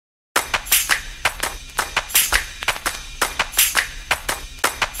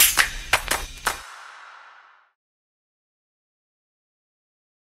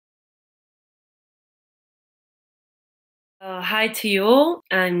Hi to you all.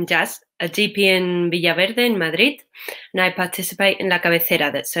 I'm Jazz, a GP in Villaverde in Madrid, and I participate in La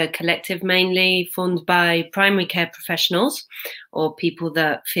Cabecera. That's a collective mainly formed by primary care professionals or people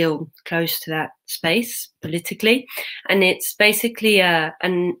that feel close to that space politically. And it's basically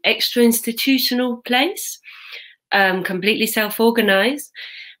an extra institutional place, completely self-organized,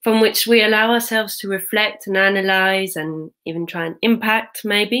 from which we allow ourselves to reflect and analyze and even try and impact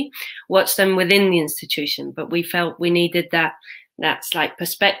maybe what's done within the institution. But we felt we needed that's like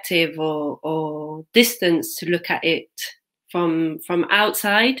perspective or distance to look at it from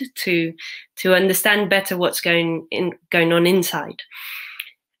outside to understand better what's going on inside.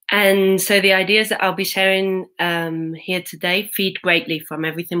 And so the ideas that I'll be sharing here today feed greatly from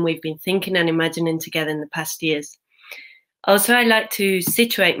everything we've been thinking and imagining together in the past years. Also, I like to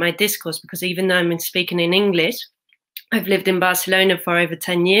situate my discourse because even though I'm speaking in English, I've lived in Barcelona for over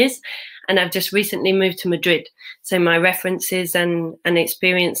 10 years and I've just recently moved to Madrid. So my references and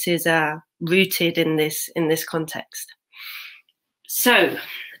experiences are rooted in this context. So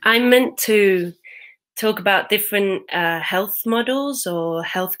I'm meant to talk about different health models or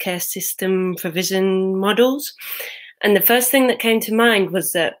healthcare system provision models. And the first thing that came to mind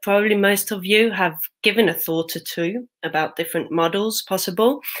was that probably most of you have given a thought or two about different models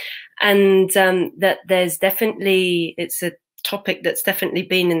possible. And that there's definitely, it's a topic that's definitely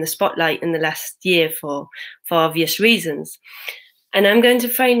been in the spotlight in the last year for obvious reasons. And I'm going to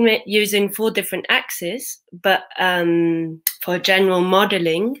frame it using 4 different axes, but for general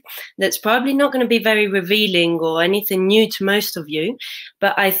modeling, that's probably not going to be very revealing or anything new to most of you.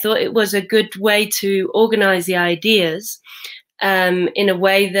 But I thought it was a good way to organize the ideas in a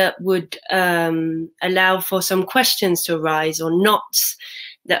way that would allow for some questions to arise or knots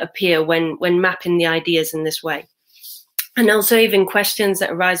that appear when mapping the ideas in this way. And also even questions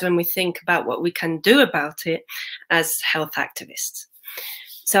that arise when we think about what we can do about it as health activists.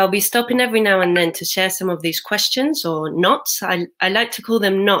 So I'll be stopping every now and then to share some of these questions or knots. I like to call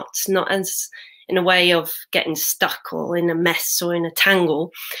them knots, not as in a way of getting stuck or in a mess or in a tangle,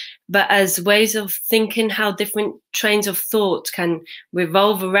 but as ways of thinking how different trains of thought can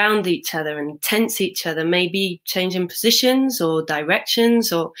revolve around each other and tense each other, maybe changing positions or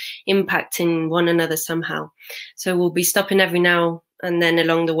directions or impacting one another somehow. So we'll be stopping every now and then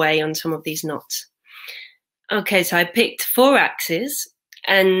along the way on some of these knots. Okay, so I picked 4 axes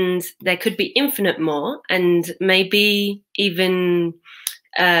and there could be infinite more and maybe even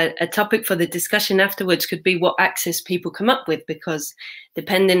a topic for the discussion afterwards could be what axis people come up with, because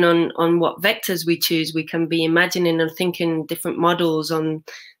depending on what vectors we choose, we can be imagining and thinking different models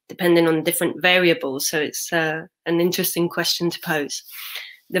depending on different variables. So it's an interesting question to pose.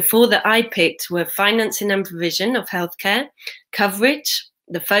 The 4 that I picked were financing and provision of healthcare, coverage,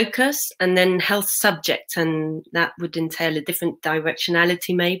 the focus, and then health subject. And that would entail a different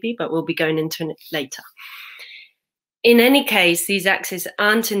directionality maybe, but we'll be going into it later. In any case, these axes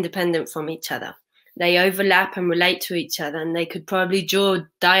aren't independent from each other. They overlap and relate to each other, and they could probably draw a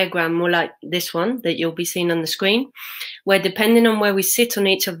diagram more like this one that you'll be seeing on the screen, where depending on where we sit on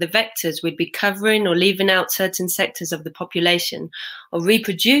each of the vectors, we'd be covering or leaving out certain sectors of the population, or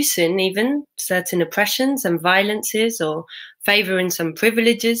reproducing even certain oppressions and violences, or favouring some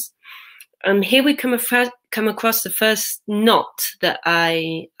privileges. Here we come across the first knot that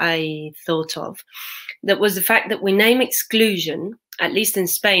I thought of. That was the fact that we name exclusion, at least in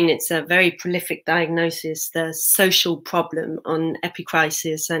Spain, it's a very prolific diagnosis, the social problem on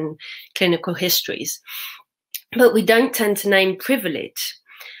epicrisis and clinical histories. But we don't tend to name privilege.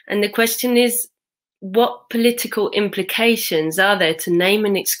 And the question is, what political implications are there to name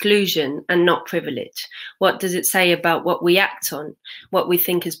an exclusion and not privilege? What does it say about what we act on, what we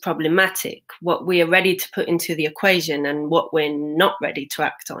think is problematic, what we are ready to put into the equation and what we're not ready to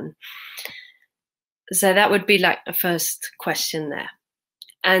act on? So that would be like a first question there.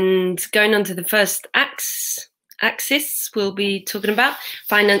 And going on to the first axis, we'll be talking about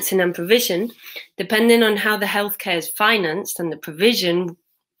financing and provision. Depending on how the healthcare is financed and the provision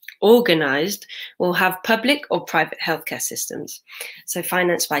organised, we'll have public or private healthcare systems. So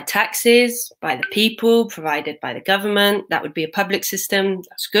financed by taxes, by the people, provided by the government. That would be a public system.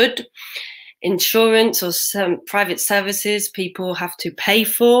 That's good. Insurance or some private services people have to pay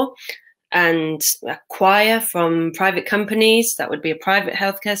for and acquire from private companies. That would be a private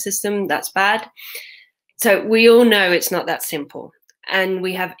healthcare system. That's bad. So we all know it's not that simple. And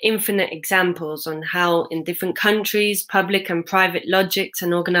we have infinite examples on how in different countries, public and private logics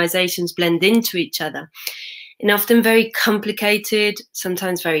and organizations blend into each other in often very complicated,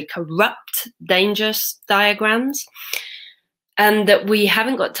 sometimes very corrupt, dangerous diagrams. and that we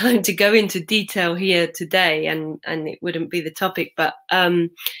haven't got time to go into detail here today, and it wouldn't be the topic, but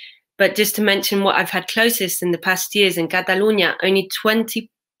just to mention what I've had closest in the past years in Catalonia, only 25%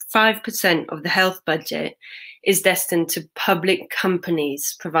 of the health budget is destined to public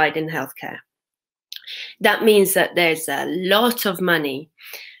companies providing healthcare. That means that there's a lot of money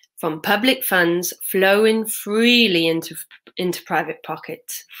from public funds flowing freely into private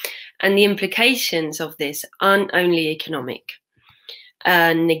pockets. And the implications of this aren't only economic.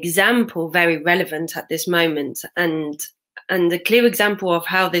 An example very relevant at this moment, and a clear example of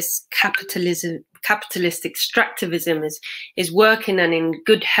how this capitalist extractivism is working and in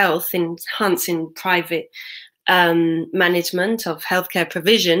good health, enhancing private management of healthcare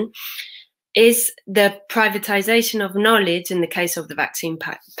provision, is the privatization of knowledge in the case of the vaccine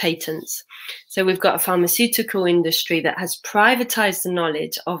patents. So we've got a pharmaceutical industry that has privatized the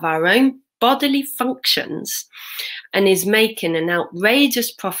knowledge of our own bodily functions and is making an outrageous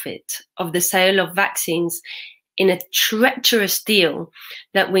profit of the sale of vaccines in a treacherous deal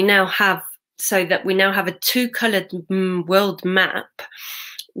that we now have, so that we now have a two-colored world map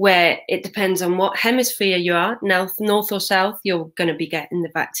where it depends on what hemisphere you are, north or south, you're going to be getting the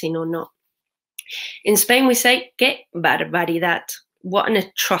vaccine or not. In Spain, we say, "Qué barbaridad." What an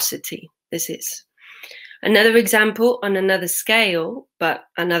atrocity this is. Another example on another scale, but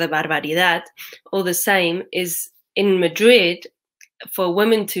another barbaridad, all the same, is in Madrid. For a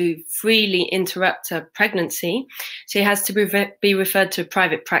woman to freely interrupt her pregnancy, she has to be referred to a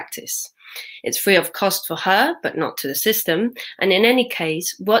private practice. It's free of cost for her, but not to the system. And in any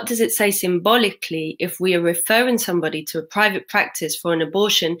case, what does it say symbolically if we are referring somebody to a private practice for an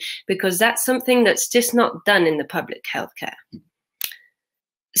abortion? Because that's something that's just not done in the public healthcare.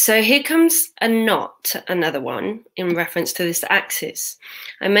 So here comes another one in reference to this axis.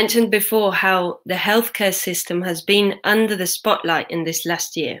 I mentioned before how the healthcare system has been under the spotlight in this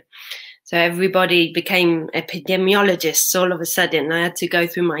last year. So everybody became epidemiologists all of a sudden. I had to go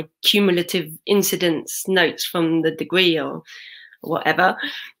through my cumulative incidence notes from the degree or whatever.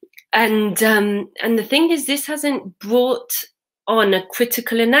 And the thing is, this hasn't brought on a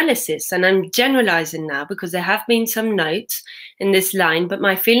critical analysis, and I'm generalizing now because there have been some notes in this line, but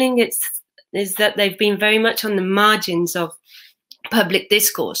my feeling is that they've been very much on the margins of public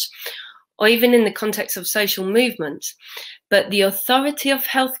discourse, or even in the context of social movements. But the authority of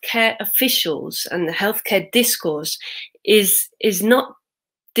healthcare officials and the healthcare discourse is not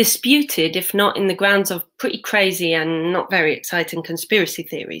disputed, if not in the grounds of pretty crazy and not very exciting conspiracy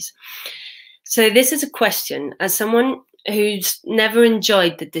theories. So this is a question, as someone who's never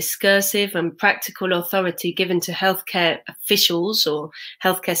enjoyed the discursive and practical authority given to healthcare officials or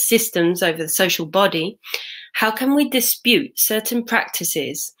healthcare systems over the social body, how can we dispute certain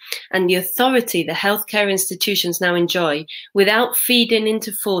practices and the authority the healthcare institutions now enjoy without feeding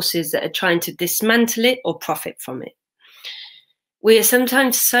into forces that are trying to dismantle it or profit from it? We are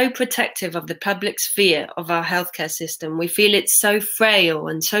sometimes so protective of the public sphere of our healthcare system. We feel it's so frail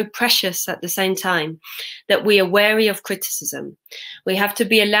and so precious at the same time that we are wary of criticism. We have to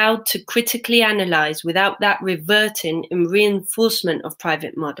be allowed to critically analyze without that reverting in reinforcement of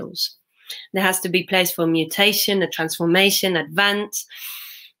private models. There has to be place for mutation, a transformation, advance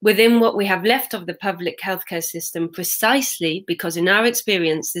within what we have left of the public healthcare system, precisely because in our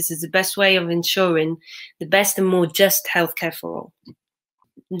experience, this is the best way of ensuring the best and more just healthcare for all.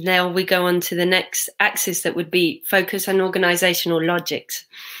 Now we go on to the next axis, that would be focus on organizational logics.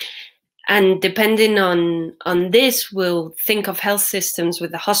 And depending on this, we'll think of health systems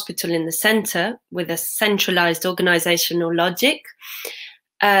with the hospital in the center, with a centralized organizational logic.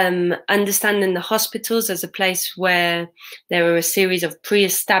 Understanding the hospitals as a place where there are a series of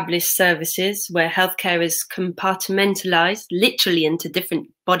pre-established services, where healthcare is compartmentalized literally into different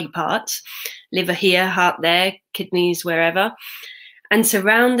body parts, liver here, heart there, kidneys wherever. And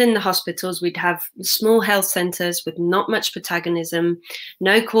surrounding the hospitals, we'd have small health centers with not much protagonism,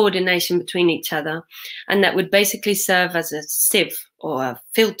 no coordination between each other, and that would basically serve as a sieve or a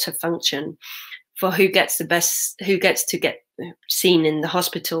filter function for who gets to get seen in the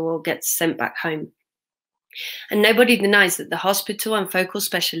hospital or gets sent back home. And nobody denies that the hospital and focal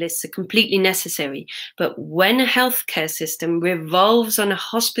specialists are completely necessary. But when a healthcare system revolves on a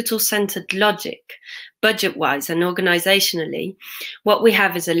hospital-centered logic, budget-wise and organizationally, what we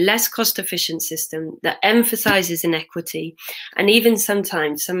have is a less cost-efficient system that emphasizes inequity, and even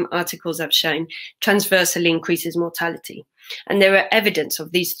sometimes, some articles have shown, transversely increases mortality. And there are evidence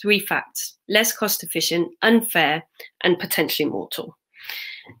of these three facts: less cost-efficient, unfair, and potentially mortal.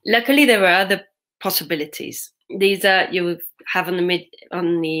 Luckily, there are other possibilities. These are, you've have on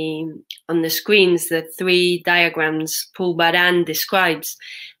the screens the 3 diagrams Paul Baran describes,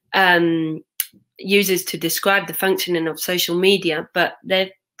 uses to describe the functioning of social media, but they're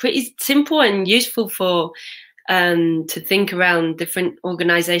pretty simple and useful for to think around different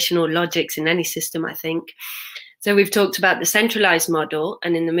organizational logics in any system, I think. So we've talked about the centralized model,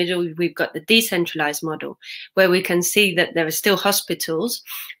 and in the middle, we've got the decentralized model, where we can see that there are still hospitals,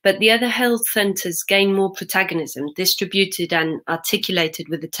 but the other health centers gain more protagonism, distributed and articulated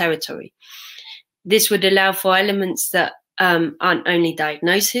with the territory. This would allow for elements that aren't only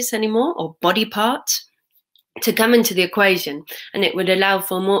diagnosis anymore or body parts to come into the equation, and it would allow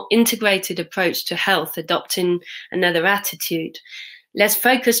for a more integrated approach to health, adopting another attitude. Let's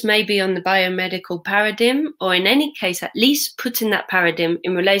focus maybe on the biomedical paradigm, or in any case, at least putting that paradigm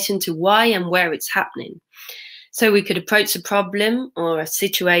in relation to why and where it's happening. So we could approach a problem or a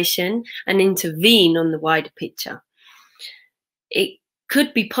situation and intervene on the wider picture. It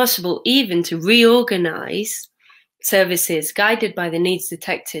could be possible even to reorganize services guided by the needs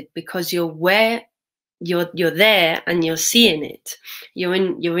detected, because you're there and you're seeing it. You're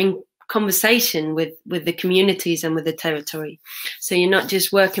in conversation with the communities and with the territory. So you're not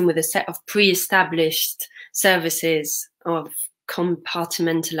just working with a set of pre-established services of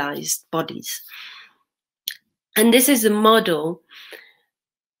compartmentalized bodies. And this is a model,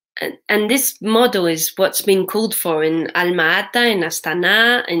 and this model is what's been called for in Alma-Ata, in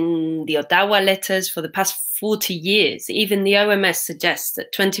Astana, in the Ottawa letters for the past 40 years. Even the OMS suggests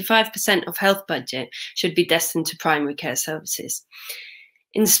that 25% of health budget should be destined to primary care services.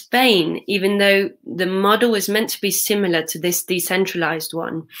 In Spain, even though the model is meant to be similar to this decentralized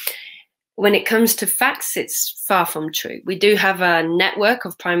one, when it comes to facts, it's far from true. We do have a network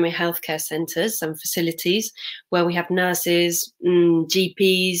of primary healthcare centers and facilities where we have nurses,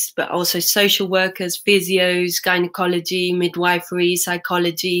 GPs, but also social workers, physios, gynecology, midwifery,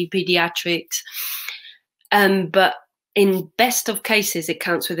 psychology, pediatrics. But in best of cases, it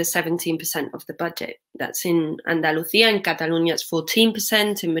counts with a 17% of the budget. That's in Andalusia. In Catalonia, it's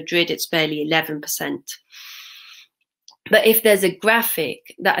 14%. In Madrid, it's barely 11%. But if there's a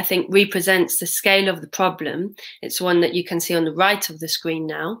graphic that I think represents the scale of the problem, it's one that you can see on the right of the screen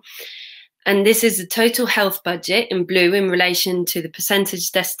now. And this is the total health budget in blue in relation to the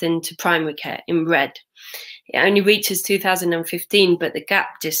percentage destined to primary care in red. It only reaches 2015, but the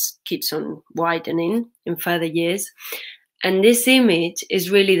gap just keeps on widening in further years. And this image is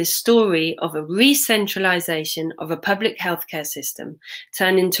really the story of a re-centralization of a public healthcare system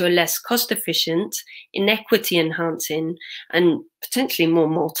turned into a less cost-efficient, inequity-enhancing, and potentially more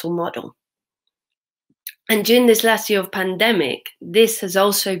mortal model. And during this last year of pandemic, this has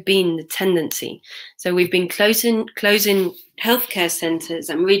also been the tendency. So we've been closing healthcare centers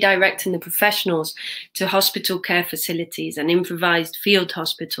and redirecting the professionals to hospital care facilities and improvised field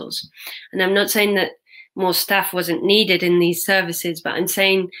hospitals. And I'm not saying that more staff wasn't needed in these services, but I'm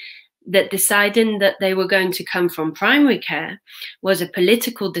saying that deciding that they were going to come from primary care was a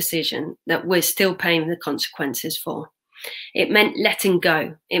political decision that we're still paying the consequences for. It meant letting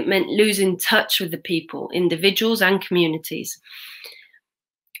go. It meant losing touch with the people, individuals and communities.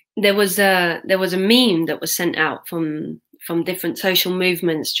 There was a meme that was sent out from different social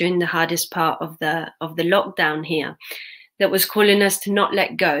movements during the hardest part of the lockdown here that was calling us to not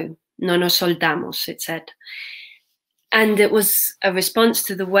let go. No nos soltamos, it said. And it was a response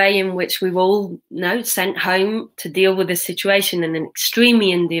to the way in which we were all sent home to deal with the situation in an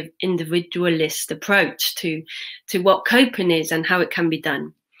extremely individualist approach to what coping is and how it can be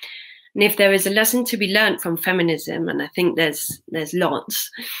done. And if there is a lesson to be learned from feminism, and I think there's lots,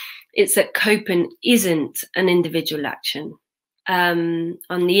 it's that coping isn't an individual action. On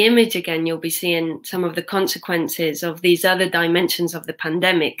the image again, you'll be seeing some of the consequences of these other dimensions of the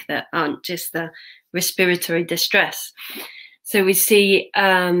pandemic that aren't just the respiratory distress. So we see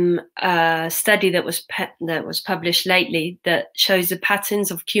a study that was published lately that shows the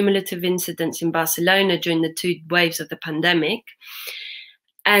patterns of cumulative incidents in Barcelona during the 2 waves of the pandemic.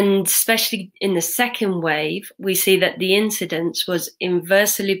 And especially in the second wave, we see that the incidence was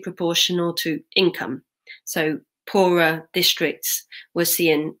inversely proportional to income. So poorer districts were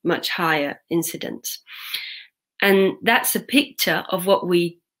seeing much higher incidence. And that's a picture of what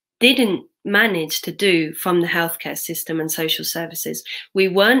we didn't manage to do from the healthcare system and social services. We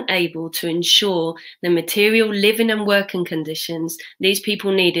weren't able to ensure the material living and working conditions these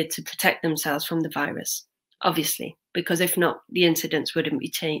people needed to protect themselves from the virus, obviously, because if not, the incidence wouldn't be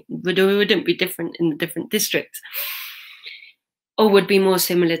different in the different districts, or would be more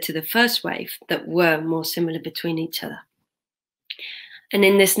similar to the first wave that were more similar between each other. And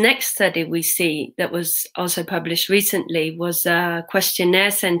in this next study we see, that was also published recently, was a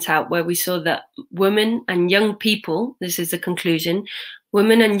questionnaire sent out where we saw that women and young people, this is the conclusion,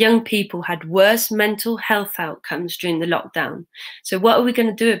 women and young people had worse mental health outcomes during the lockdown. So what are we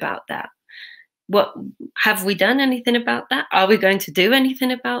going to do about that? What have we done anything about that? Are we going to do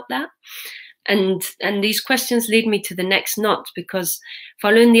anything about that? And these questions lead me to the next knot, because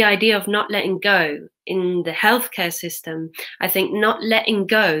following the idea of not letting go in the healthcare system, I think not letting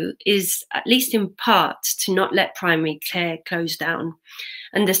go is, at least in part, to not let primary care close down.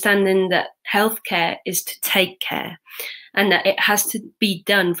 Understanding that healthcare is to take care, and that it has to be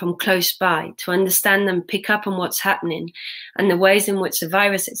done from close by, to understand and pick up on what's happening and the ways in which the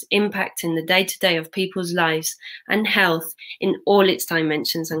virus is impacting the day-to-day of people's lives and health in all its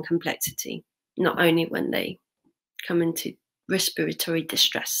dimensions and complexity, not only when they come into respiratory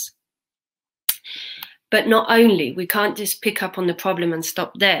distress. But not only, we can't just pick up on the problem and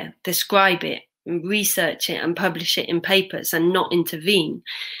stop there, describe it, research it and publish it in papers and not intervene.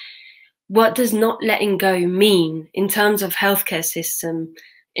 What does not letting go mean in terms of healthcare system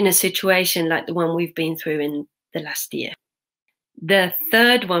in a situation like the one we've been through in the last year? The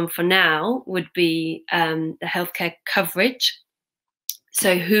third one for now would be the healthcare coverage.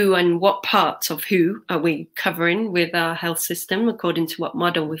 So who and what parts of who are we covering with our health system according to what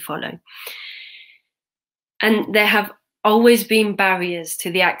model we follow? And there have always been barriers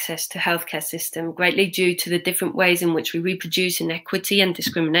to the access to healthcare system, greatly due to the different ways in which we reproduce inequity and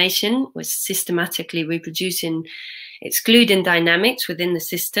discrimination. We're systematically reproducing excluding dynamics within the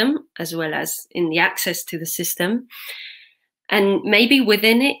system, as well as in the access to the system. And maybe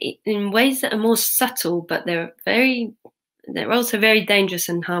within it in ways that are more subtle, but they're also very dangerous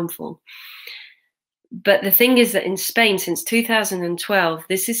and harmful. But the thing is that in Spain, since 2012,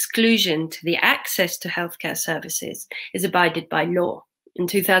 this exclusion to the access to healthcare services is abided by law. In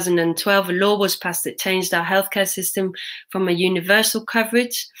 2012, a law was passed that changed our healthcare system from a universal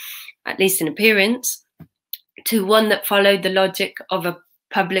coverage, at least in appearance, to one that followed the logic of a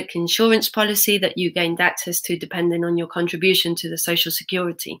public insurance policy that you gained access to depending on your contribution to the social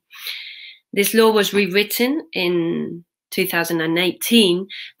security. This law was rewritten in 2018,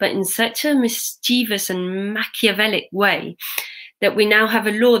 but in such a mischievous and Machiavellic way that we now have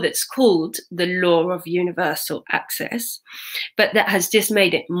a law that's called the Law of Universal Access, but that has just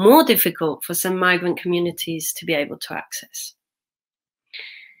made it more difficult for some migrant communities to be able to access.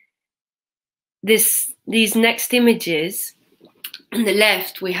 These next images, on the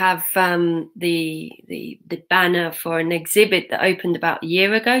left, we have the banner for an exhibit that opened about a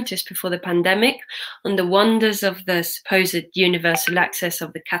year ago, just before the pandemic, on the wonders of the supposed universal access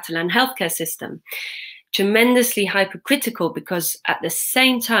of the Catalan healthcare system. Tremendously hypocritical, because at the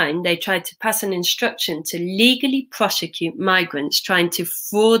same time, they tried to pass an instruction to legally prosecute migrants trying to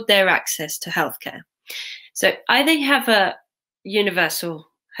fraud their access to healthcare. So either you have a universal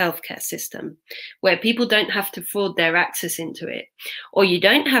healthcare system where people don't have to fraud their access into it, or you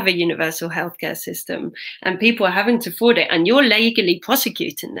don't have a universal healthcare system and people are having to fraud it and you're legally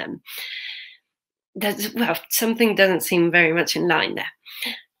prosecuting them. Well, something doesn't seem very much in line there.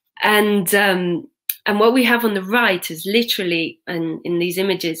 And what we have on the right is literally, and in these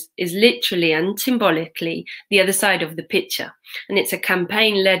images, is literally and symbolically the other side of the picture. And it's a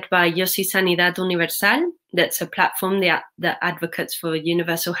campaign led by Yo Soy Sanidad Universal. That's a platform that advocates for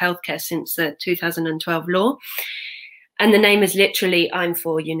universal healthcare since the 2012 law. And the name is literally I'm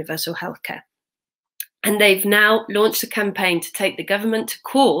for universal healthcare. And they've now launched a campaign to take the government to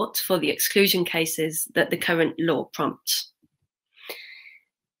court for the exclusion cases that the current law prompts.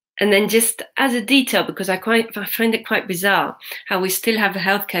 And then just as a detail, because I find it quite bizarre how we still have a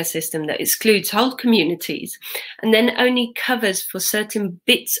healthcare system that excludes whole communities and then only covers for certain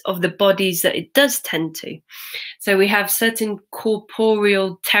bits of the bodies that it does tend to. So we have certain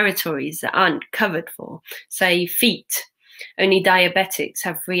corporeal territories that aren't covered for, say feet. Only diabetics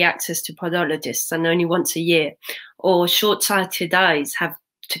have free access to podologists and only once a year, or short-sighted eyes have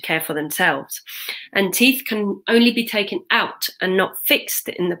to care for themselves. And teeth can only be taken out and not fixed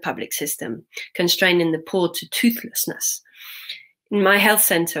in the public system, constraining the poor to toothlessness. In my health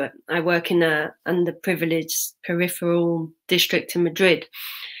centre, I work in an underprivileged peripheral district in Madrid.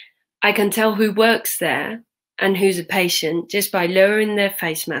 I can tell who works there and who's a patient just by lowering their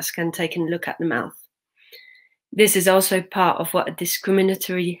face mask and taking a look at the mouth. This is also part of what a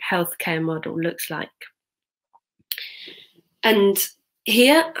discriminatory healthcare model looks like. And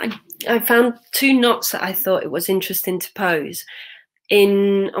here, I found two knots that I thought it was interesting to pose.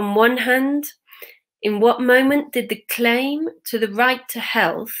 On one hand, in what moment did the claim to the right to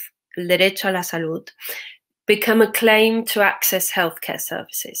health, el derecho a la salud, become a claim to access healthcare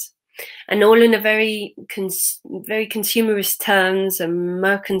services. And all in a very consumerist terms and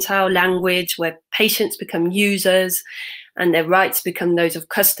mercantile language where patients become users and their rights become those of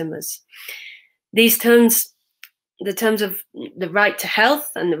customers. These terms, the terms of the right to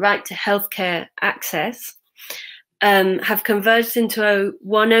health and the right to healthcare access, have converged into a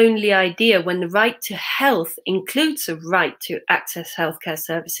one only idea when the right to health includes a right to access healthcare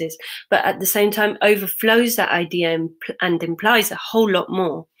services, but at the same time overflows that idea and implies a whole lot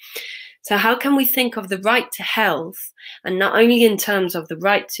more. So how can we think of the right to health, and not only in terms of the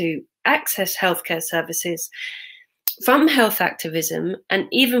right to access healthcare services, from health activism and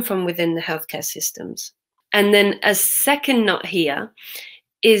even from within the healthcare systems? And then a second note here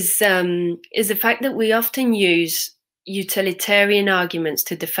is the fact that we often use utilitarian arguments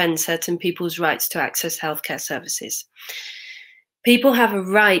to defend certain people's rights to access healthcare services. People have a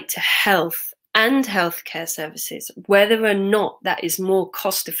right to health and healthcare services, whether or not that is more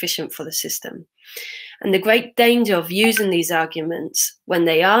cost efficient for the system. And the great danger of using these arguments when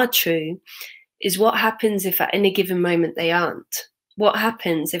they are true is what happens if at any given moment they aren't. What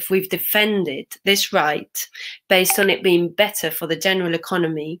happens if we've defended this right based on it being better for the general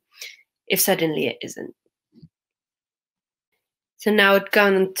economy if suddenly it isn't? So now I've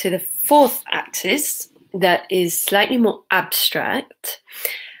gone on to the fourth axis that is slightly more abstract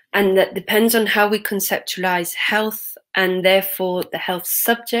and that depends on how we conceptualize health and therefore the health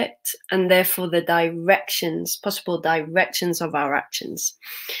subject and therefore the directions, possible directions of our actions.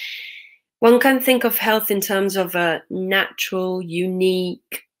 One can think of health in terms of a natural,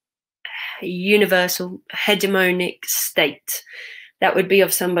 unique, universal, hegemonic state. That would be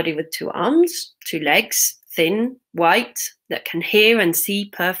of somebody with 2 arms, 2 legs, thin, white, that can hear and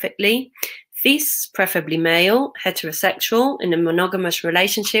see perfectly, cis, preferably male, heterosexual, in a monogamous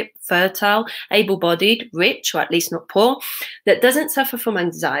relationship, fertile, able-bodied, rich, or at least not poor, that doesn't suffer from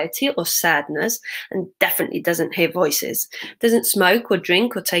anxiety or sadness, and definitely doesn't hear voices, doesn't smoke or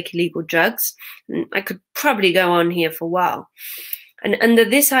drink or take illegal drugs. I could probably go on here for a while. And under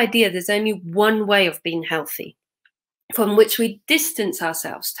this idea, there's only one way of being healthy, from which we distance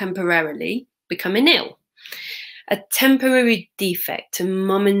ourselves temporarily, becoming ill. A temporary defect, a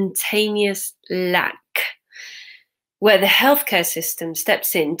momentaneous lack, where the healthcare system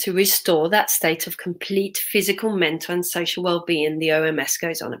steps in to restore that state of complete physical, mental, and social well-being the OMS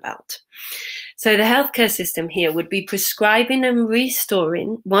goes on about. So the healthcare system here would be prescribing and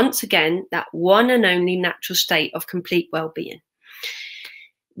restoring, once again, that one and only natural state of complete well-being.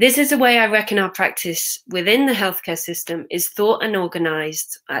 This is the way I reckon our practice within the healthcare system is thought and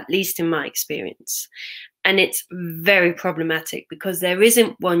organized, at least in my experience. And it's very problematic because there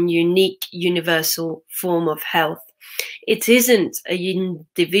isn't one unique, universal form of health. It isn't an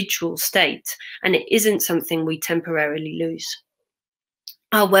individual state, and it isn't something we temporarily lose.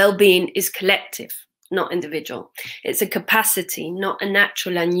 Our well-being is collective, not individual. It's a capacity, not a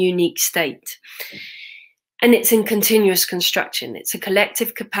natural and unique state. And it's in continuous construction. It's a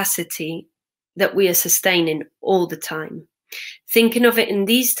collective capacity that we are sustaining all the time. Thinking of it in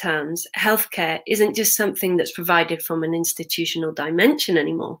these terms, healthcare isn't just something that's provided from an institutional dimension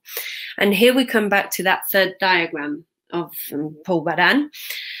anymore. And here we come back to that third diagram of Paul Baran,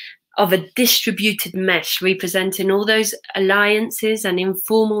 of a distributed mesh representing all those alliances and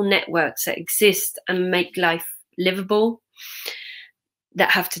informal networks that exist and make life livable,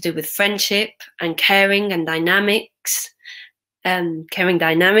 that have to do with friendship and caring and dynamics, caring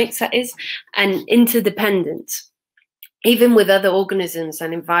dynamics, that is, and interdependence, even with other organisms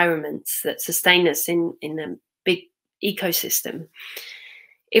and environments that sustain us in a big ecosystem.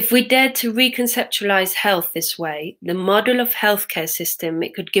 If we dared to reconceptualize health this way, the model of healthcare system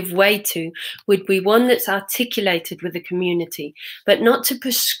it could give way to would be one that's articulated with the community, but not to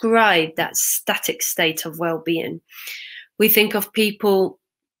prescribe that static state of well-being. We think of people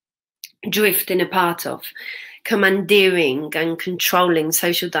drifting apart of, commandeering and controlling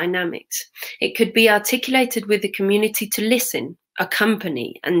social dynamics. It could be articulated with the community to listen,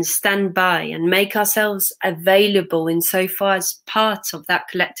 accompany and stand by and make ourselves available insofar as part of that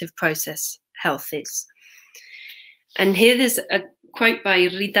collective process health is. And here there's a quote by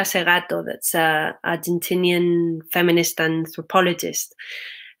Rita Segato, that's an Argentinian feminist anthropologist,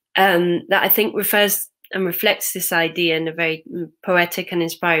 that I think refers and reflects this idea in a very poetic and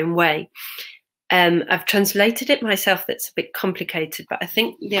inspiring way. I've translated it myself, that's a bit complicated, but I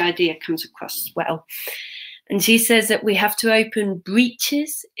think the idea comes across well. And she says that we have to open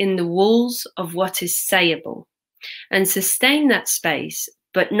breaches in the walls of what is sayable and sustain that space,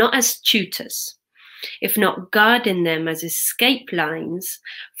 but not as tutors, if not guarding them as escape lines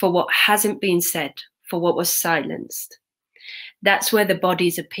for what hasn't been said, for what was silenced. That's where the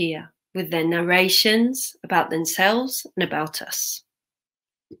bodies appear, with their narrations about themselves and about us.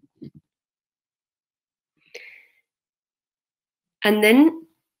 And then,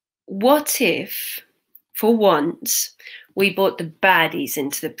 what if, for once, we brought the baddies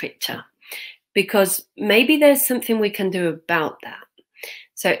into the picture? Because maybe there's something we can do about that.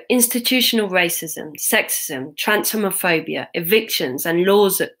 So institutional racism, sexism, transhomophobia, evictions and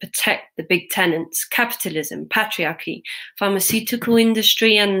laws that protect the big tenants, capitalism, patriarchy, pharmaceutical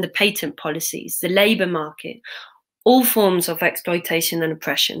industry and the patent policies, the labour market, all forms of exploitation and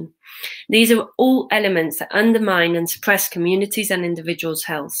oppression. These are all elements that undermine and suppress communities and individuals'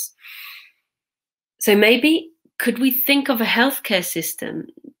 health. So maybe could we think of a healthcare system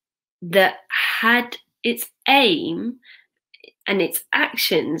that had its aim and its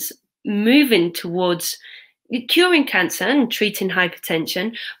actions moving towards curing cancer and treating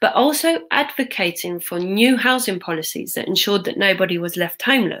hypertension, but also advocating for new housing policies that ensured that nobody was left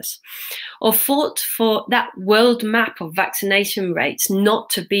homeless, or fought for that world map of vaccination rates not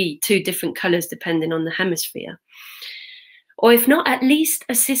to be two different colours depending on the hemisphere. Or if not, at least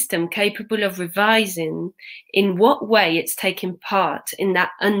a system capable of revising in what way it's taking part in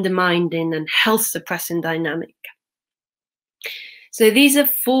that undermining and health suppressing dynamic. So these are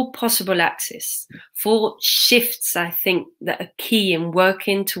 4 possible axes, 4 shifts, I think, that are key in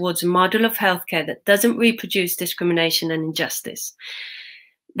working towards a model of healthcare that doesn't reproduce discrimination and injustice,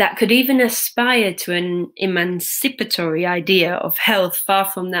 that could even aspire to an emancipatory idea of health far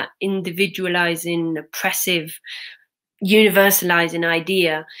from that individualizing, oppressive, universalizing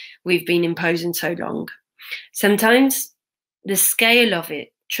idea we've been imposing so long. Sometimes the scale of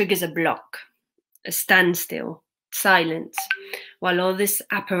it triggers a block, a standstill, silence, while all this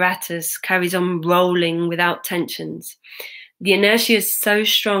apparatus carries on rolling without tensions. The inertia is so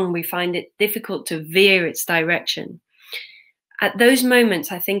strong we find it difficult to veer its direction. At those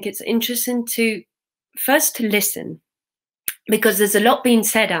moments, I think it's interesting to first to listen, because there's a lot being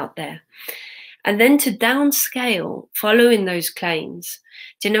said out there, and then to downscale following those claims,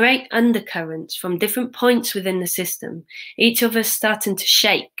 generate undercurrents from different points within the system, each of us starting to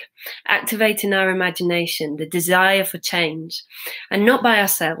shake, activating our imagination, the desire for change, and not by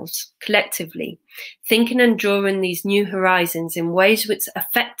ourselves, collectively, thinking and drawing these new horizons in ways which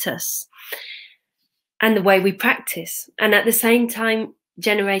affect us and the way we practice, and at the same time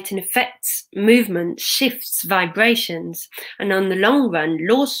generating effects, movements, shifts, vibrations, and on the long run,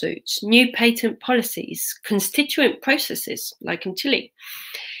 lawsuits, new patent policies, constituent processes, like in Chile.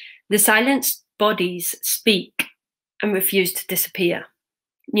 The silenced bodies speak and refuse to disappear.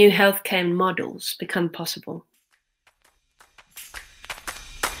 New healthcare models become possible.